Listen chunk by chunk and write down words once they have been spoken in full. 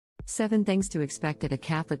7 Things to expect at a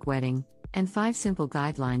Catholic wedding, and 5 simple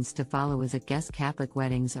guidelines to follow as a guest. Catholic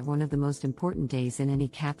weddings are one of the most important days in any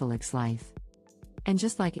Catholic's life. And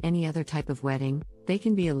just like any other type of wedding, they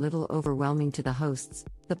can be a little overwhelming to the hosts,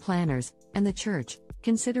 the planners, and the church,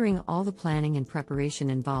 considering all the planning and preparation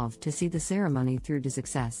involved to see the ceremony through to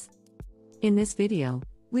success. In this video,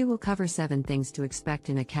 we will cover 7 things to expect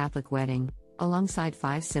in a Catholic wedding, alongside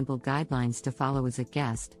 5 simple guidelines to follow as a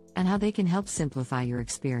guest, and how they can help simplify your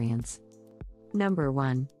experience. Number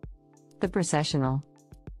 1. The Processional.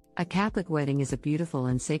 A Catholic wedding is a beautiful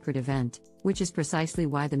and sacred event, which is precisely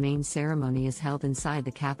why the main ceremony is held inside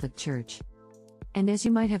the Catholic Church. And as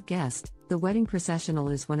you might have guessed, the wedding processional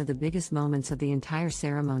is one of the biggest moments of the entire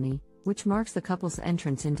ceremony, which marks the couple's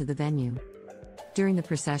entrance into the venue. During the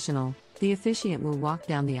processional, the officiant will walk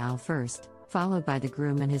down the aisle first, followed by the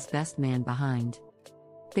groom and his best man behind.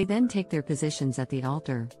 They then take their positions at the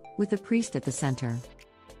altar, with the priest at the center.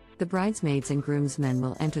 The bridesmaids and groomsmen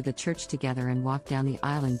will enter the church together and walk down the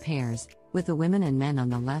aisle in pairs, with the women and men on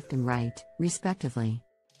the left and right, respectively.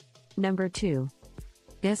 Number 2.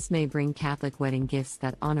 Guests may bring Catholic wedding gifts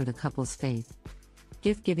that honor the couple's faith.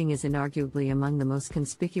 Gift giving is inarguably among the most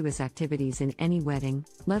conspicuous activities in any wedding,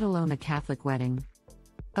 let alone a Catholic wedding.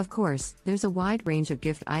 Of course, there's a wide range of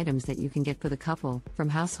gift items that you can get for the couple, from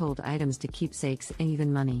household items to keepsakes and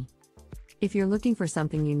even money. If you're looking for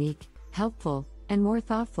something unique, helpful, and more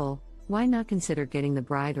thoughtful, why not consider getting the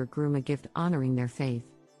bride or groom a gift honoring their faith?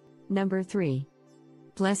 Number 3.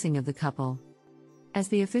 Blessing of the couple. As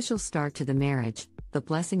the official start to the marriage, the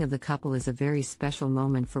blessing of the couple is a very special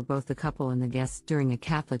moment for both the couple and the guests during a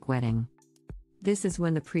Catholic wedding. This is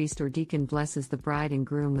when the priest or deacon blesses the bride and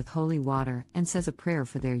groom with holy water and says a prayer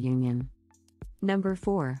for their union. Number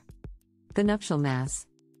 4. The Nuptial Mass.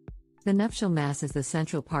 The Nuptial Mass is the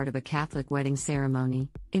central part of a Catholic wedding ceremony,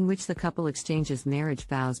 in which the couple exchanges marriage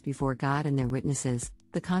vows before God and their witnesses,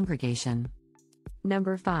 the congregation.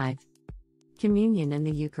 Number 5. Communion and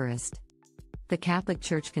the Eucharist. The Catholic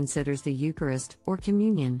Church considers the Eucharist, or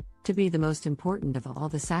communion, to be the most important of all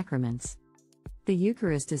the sacraments. The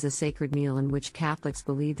Eucharist is a sacred meal in which Catholics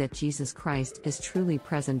believe that Jesus Christ is truly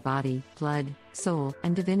present body, blood, soul,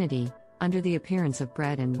 and divinity, under the appearance of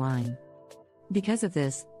bread and wine. Because of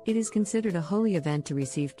this, it is considered a holy event to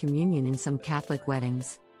receive communion in some Catholic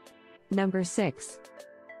weddings. Number 6.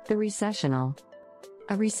 The Recessional.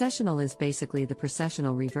 A recessional is basically the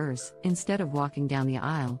processional reverse. Instead of walking down the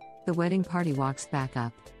aisle, the wedding party walks back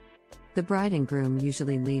up. The bride and groom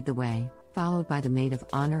usually lead the way, followed by the maid of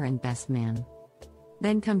honor and best man.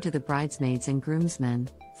 Then come to the bridesmaids and groomsmen,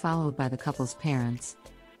 followed by the couple's parents.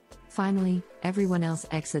 Finally, everyone else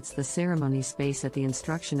exits the ceremony space at the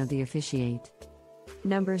instruction of the officiate.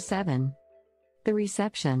 Number 7. The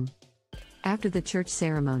Reception. After the church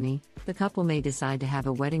ceremony, the couple may decide to have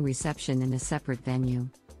a wedding reception in a separate venue.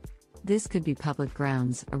 This could be public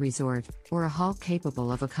grounds, a resort, or a hall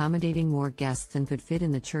capable of accommodating more guests than could fit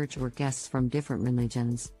in the church or guests from different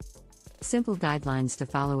religions. Simple guidelines to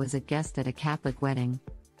follow as a guest at a Catholic wedding.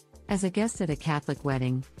 As a guest at a Catholic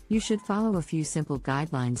wedding, you should follow a few simple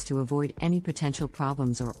guidelines to avoid any potential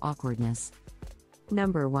problems or awkwardness.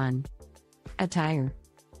 Number 1. Attire.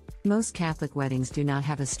 Most Catholic weddings do not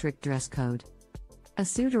have a strict dress code. A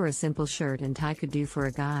suit or a simple shirt and tie could do for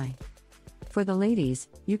a guy. For the ladies,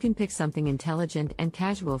 you can pick something intelligent and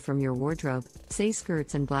casual from your wardrobe, say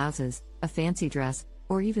skirts and blouses, a fancy dress,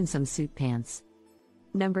 or even some suit pants.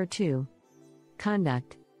 Number 2.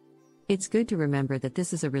 Conduct. It's good to remember that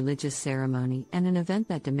this is a religious ceremony and an event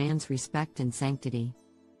that demands respect and sanctity.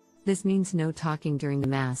 This means no talking during the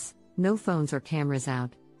Mass, no phones or cameras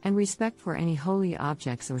out, and respect for any holy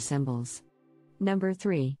objects or symbols. Number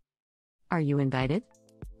 3. Are you invited?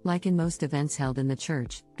 Like in most events held in the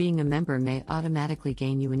church, being a member may automatically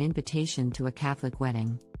gain you an invitation to a Catholic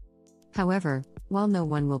wedding. However, while no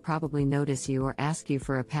one will probably notice you or ask you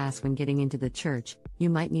for a pass when getting into the church, you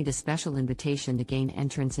might need a special invitation to gain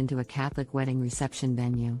entrance into a Catholic wedding reception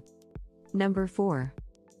venue. Number 4.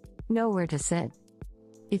 Know where to sit.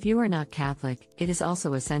 If you are not Catholic, it is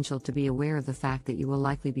also essential to be aware of the fact that you will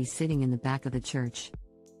likely be sitting in the back of the church.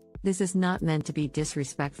 This is not meant to be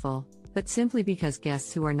disrespectful, but simply because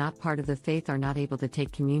guests who are not part of the faith are not able to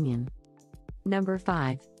take communion. Number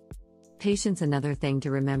 5. Patience. Another thing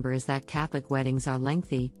to remember is that Catholic weddings are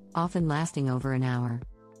lengthy, often lasting over an hour.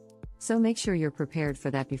 So make sure you're prepared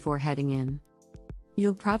for that before heading in.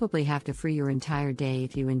 You'll probably have to free your entire day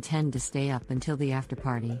if you intend to stay up until the after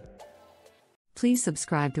party. Please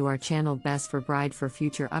subscribe to our channel Best for Bride for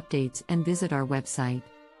future updates and visit our website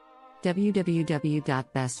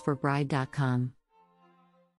www.bestforbride.com.